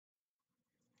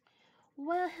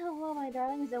Well, hello my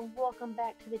darlings and welcome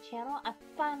back to the channel. I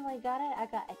finally got it. I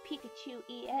got a Pikachu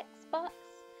EX box.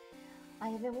 I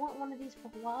have been wanting one of these for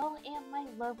a while and my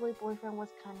lovely boyfriend was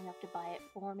kind enough to buy it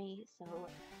for me. So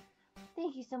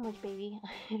thank you so much, baby.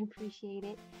 I appreciate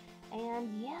it.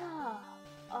 And yeah,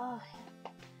 uh,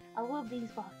 I love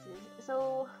these boxes.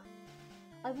 So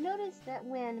I've noticed that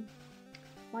when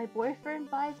my boyfriend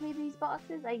buys me these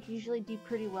boxes, I usually do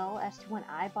pretty well. As to when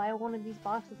I buy one of these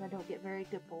boxes, I don't get very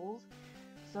good pulls.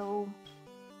 So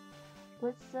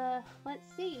let's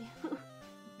see.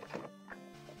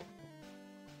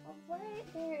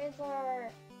 Alright, there is our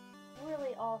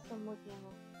really awesome looking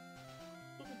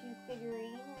Pikachu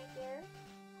figurine right there.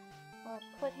 I'll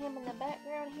put him in the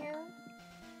background here.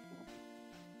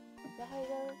 Is that how he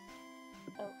goes?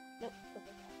 Oh, nope.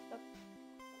 Okay.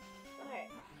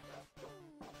 Alright.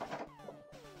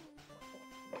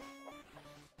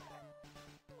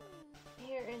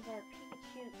 Here is our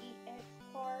Pikachu EX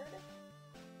card.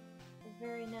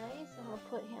 Very nice. I'm gonna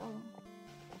put him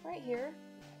right here.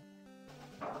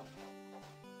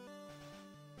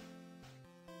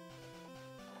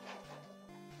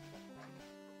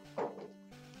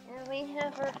 And we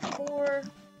have our 4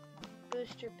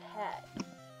 booster packs.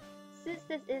 Since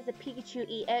this is a Pikachu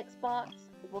EX box,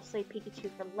 we'll say Pikachu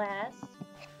for last.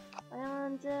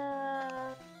 And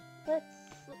let's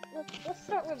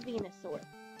start with Venusaur.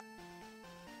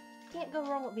 Can't go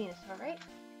wrong with Venusaur, right?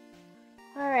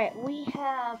 Alright, we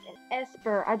have an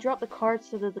Esper. I dropped the cards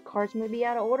so that the cards may be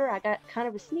out of order. I got kind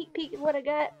of a sneak peek at what I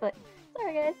got, but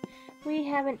sorry guys. We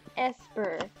have an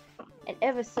Esper, an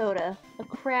Evisoda, a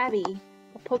Krabby,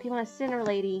 a Pokemon Center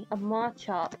Lady, a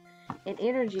Machop, an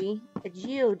Energy, a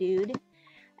Geodude,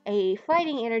 a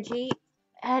Fighting Energy,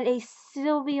 and a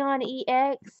Sylveon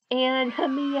EX, and a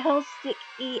Meowstic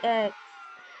EX.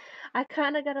 I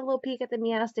kind of got a little peek at the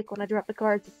Meowstic when I dropped the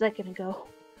cards a second ago.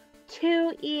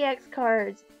 2 EX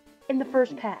cards in the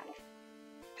first pack.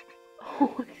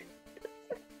 Oh,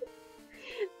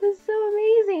 that's so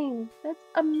amazing. That's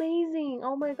amazing.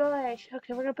 Oh my gosh.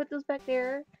 Okay, we're gonna put those back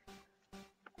there.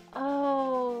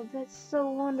 Oh, that's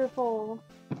so wonderful.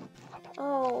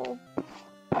 Oh,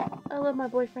 I love my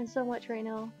boyfriend so much right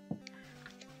now.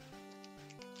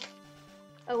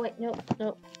 Oh wait, nope.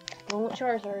 I want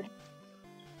Charizard.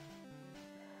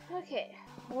 Okay,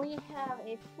 we have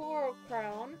a Floral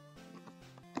Crown,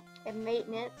 a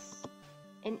Maintenance,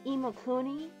 an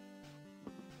Imakuni,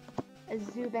 a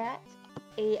Zubat,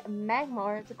 a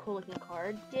Magmar, it's a cool looking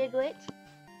card, Diglett,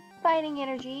 Fighting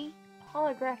Energy,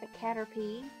 Holographic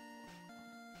Caterpie.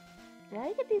 Did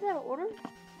I get these out of order?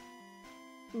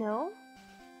 No.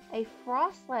 A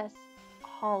Frostless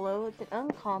Holo, it's an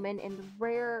uncommon, and the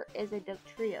rare is a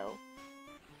Dugtrio.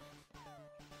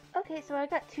 Okay, so I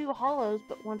got 2 holos,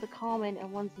 but one's a common and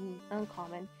one's an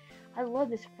uncommon. I love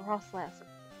this Frostless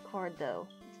card though.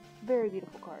 It's a very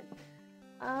beautiful card.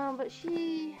 But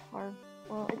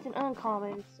well, it's an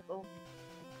uncommon, so.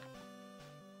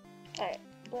 Alright,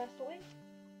 blast away.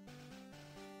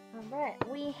 Alright,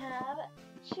 we have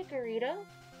Chikorita,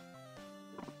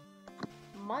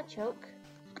 Machoke,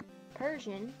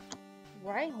 Persian,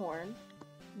 Rhyhorn,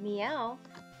 Meow,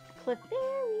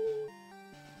 Clefairy,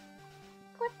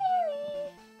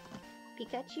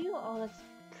 Pikachu. Oh, that's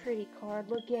a pretty card.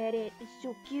 Look at it. It's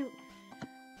so cute.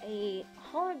 A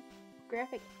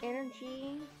Holographic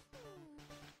Energy.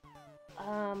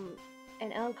 An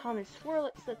uncommon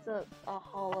Swirlix that's a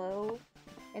holo.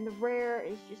 And the rare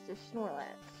is just a Snorlax.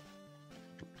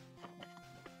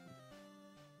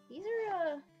 These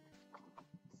are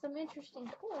some interesting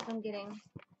pulls I'm getting.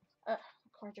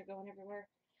 Cards are going everywhere.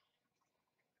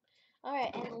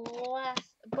 Alright, and last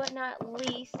but not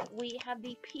least, we have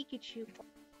the Pikachu.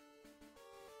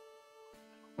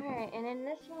 Alright, and in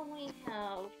this one we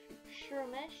have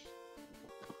Shroomish,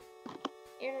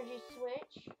 Energy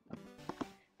Switch,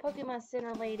 Pokemon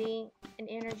Center Lady, an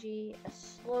Energy, a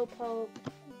Slowpoke,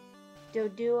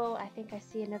 Doduo. I think I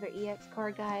see another EX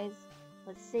card, guys.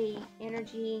 Let's see.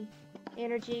 Energy,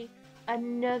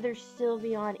 another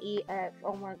Sylveon EX.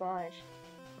 Oh my gosh.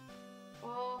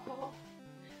 Oh,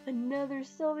 another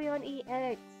Sylveon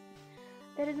EX.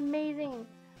 That is amazing.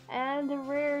 And the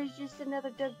rare is just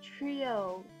another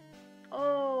Dugtrio.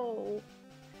 Oh,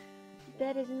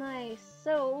 that is nice.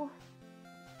 So,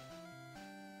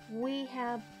 we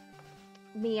have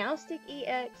Meowstic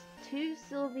EX, 2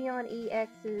 Sylveon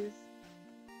EXs,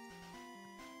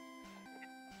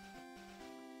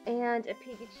 and a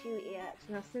Pikachu EX.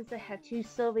 Now, since I have 2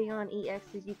 Sylveon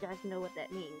EXs, you guys know what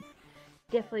that means.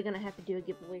 Definitely gonna have to do a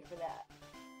giveaway for that.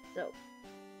 So,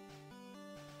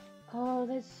 oh,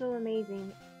 that's so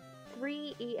amazing.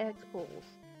 3 EX pulls.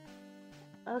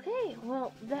 Okay,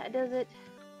 well, that does it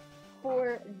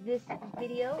for this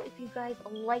video. If you guys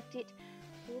liked it,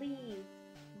 please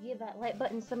give that like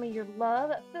button some of your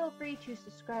love. Feel free to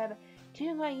subscribe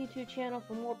to my YouTube channel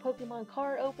for more Pokemon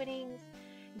card openings,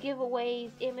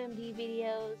 giveaways, MMD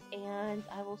videos, and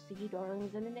I will see you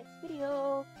darlings in the next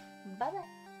video. Bye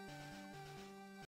bye.